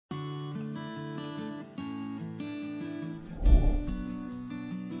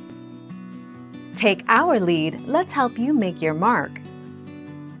Take our lead, let's help you make your mark.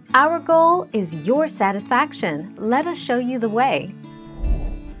 Our goal is your satisfaction. Let us show you the way.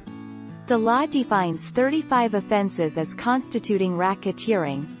 The law defines 35 offenses as constituting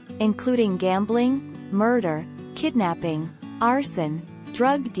racketeering, including gambling, murder, kidnapping, arson,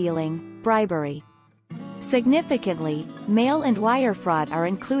 drug dealing, bribery. Significantly, mail and wire fraud are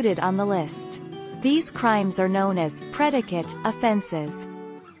included on the list. These crimes are known as predicate offenses.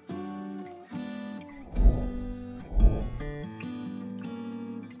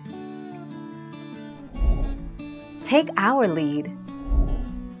 Take our lead.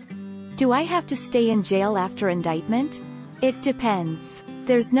 Do I have to stay in jail after indictment? It depends.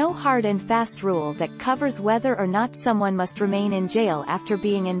 There's no hard and fast rule that covers whether or not someone must remain in jail after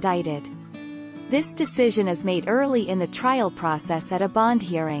being indicted. This decision is made early in the trial process at a bond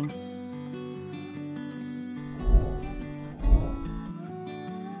hearing.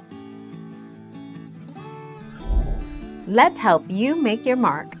 Let's help you make your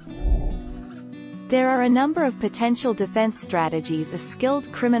mark. There are a number of potential defense strategies a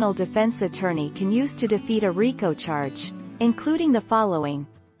skilled criminal defense attorney can use to defeat a RICO charge, including the following.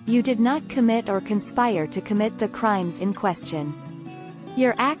 You did not commit or conspire to commit the crimes in question.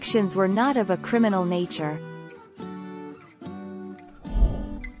 Your actions were not of a criminal nature.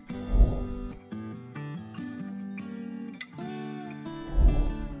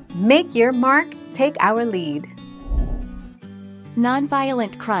 Make your mark, take our lead.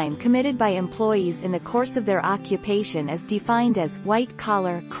 Nonviolent crime committed by employees in the course of their occupation is defined as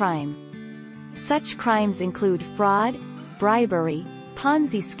white-collar crime. Such crimes include fraud, bribery,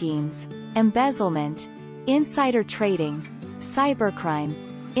 Ponzi schemes, embezzlement, insider trading, cybercrime,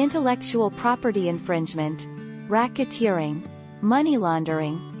 intellectual property infringement, racketeering, money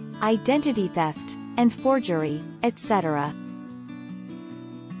laundering, identity theft, and forgery, etc.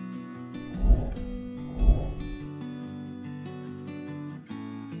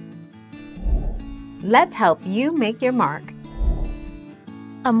 Let's help you make your mark.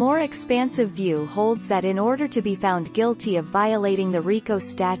 A more expansive view holds that in order to be found guilty of violating the RICO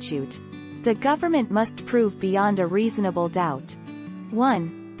statute, the government must prove beyond a reasonable doubt: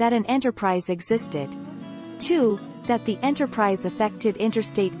 1. That an enterprise existed. 2. That the enterprise affected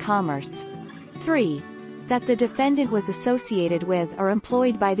interstate commerce. 3. That the defendant was associated with or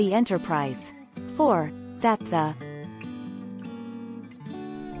employed by the enterprise. 4. That the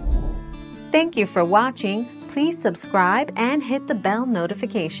Thank you for watching. Please subscribe and hit the bell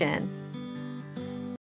notification.